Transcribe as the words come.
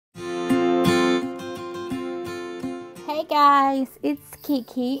Hey guys, it's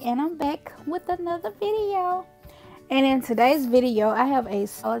Kiki and I'm back with another video. And in today's video, I have a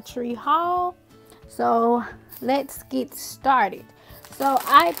Dollar Tree haul. So let's get started. So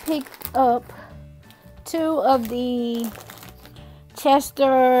I picked up 2 of the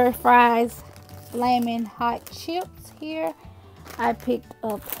Chester fries flaming hot chips here. I picked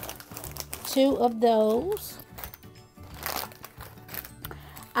up 2 of those.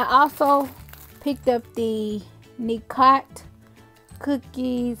 I also picked up the Nicot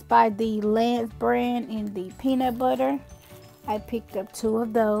cookies by the Lance brand in the peanut butter. I picked up 2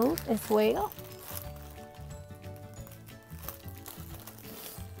 of those as well.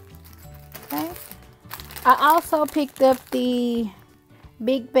 Okay. I also picked up the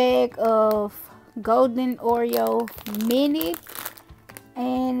big bag of golden Oreo mini,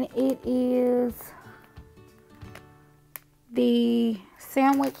 and it is the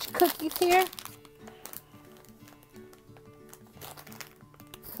sandwich cookies here.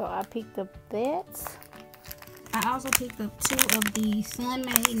 So I picked up that. I also picked up 2 of the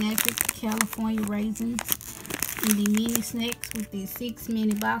Sun-Made Natural California raisins in the mini snacks with the 6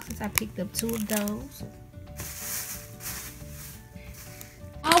 mini boxes. I picked up 2 of those.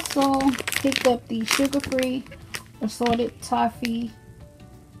 Also picked up the sugar-free assorted toffee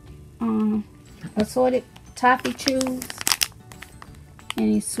chews,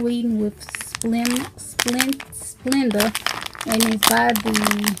 and it's sweetened with Splenda, and it's by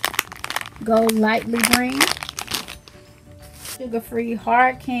the Go Lightly brand. Sugar-free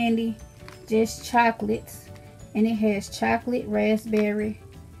hard candy, just chocolates, and it has chocolate raspberry,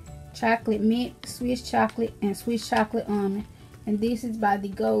 chocolate mint, Swiss chocolate, and Swiss chocolate almond, and this is by the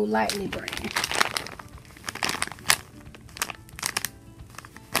Go Lightly brand.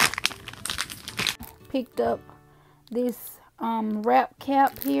 Picked up this wrap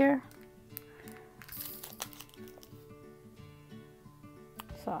cap here.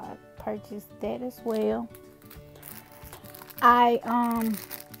 So I purchased that as well. I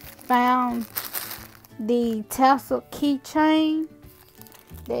found the tassel keychain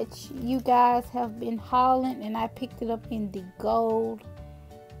that you guys have been hauling, and I picked it up in the gold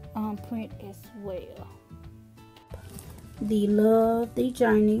print as well. The Love the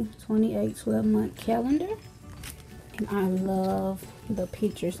Journey 28 12-month calendar, and I love the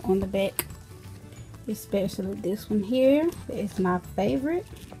pictures on the back, especially this one here. It's my favorite.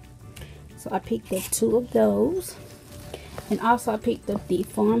 So I picked up 2 of those, and also I picked up the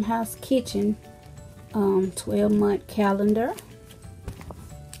Farmhouse Kitchen 12-month calendar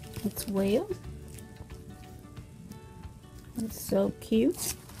as well. It's so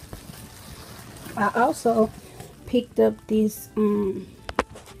cute. I also picked up this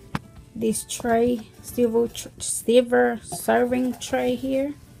this tray, silver serving tray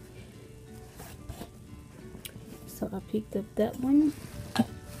here. So I picked up that one,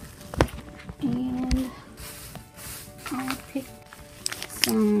 and I picked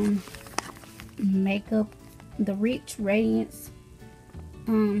some makeup, the Rich Radiance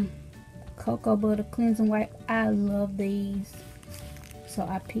cocoa butter cleansing wipe. I love these, so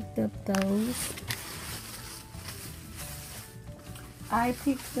I picked up those. I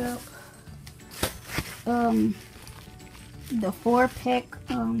picked up the 4-pack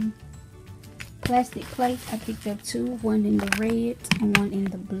plastic plates. I picked up 2, one in the red and one in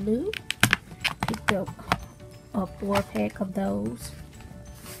the blue. Picked up a 4-pack of those.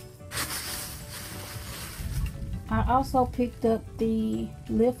 I also picked up the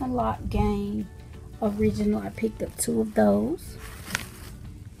Lift and Lock game original. I picked up 2 of those.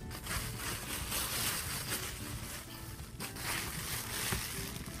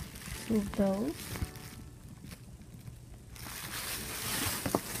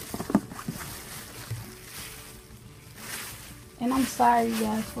 And I'm sorry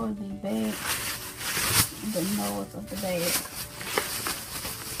guys for the bag, the noise of the bag.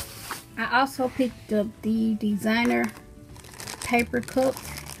 I also picked up the designer paper cup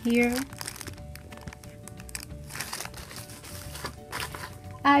here.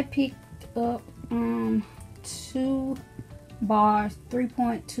 I picked up 2 bars,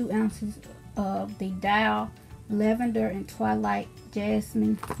 3.2 ounces of the Dial Lavender and Twilight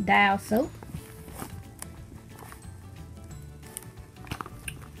Jasmine Dial soap.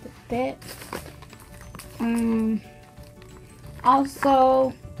 That.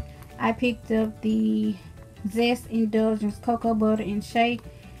 Also, I picked up the Zest Indulgence Cocoa Butter and Shea.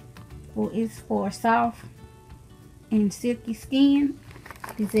 Well, it's for soft and silky skin.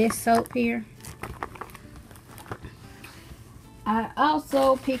 The Zest soap here. I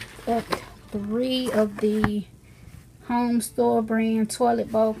also picked up 3 of the Home Store brand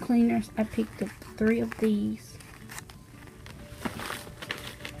toilet bowl cleaners. I picked up 3 of these.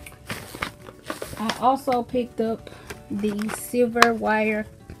 I also picked up the silver wire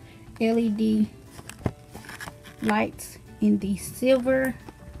LED lights in the silver,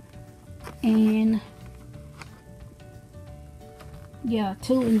 and yeah,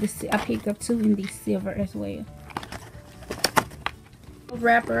 I picked up 2 in the silver as well.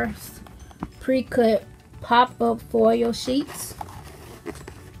 Wrappers, pre-cut pop-up foil sheets.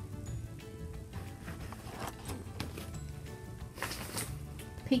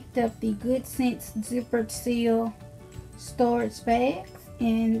 Picked up the Good Sense zippered seal storage bags,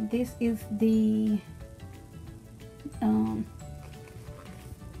 and this is the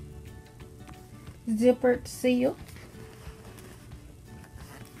zippered seal.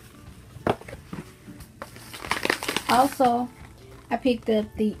 Also, I picked up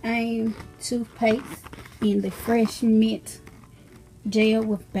the AIM toothpaste in the fresh mint gel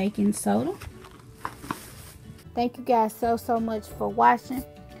with baking soda. Thank you guys so much for watching.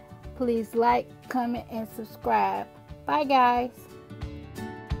 Please like, comment, and subscribe. Bye guys.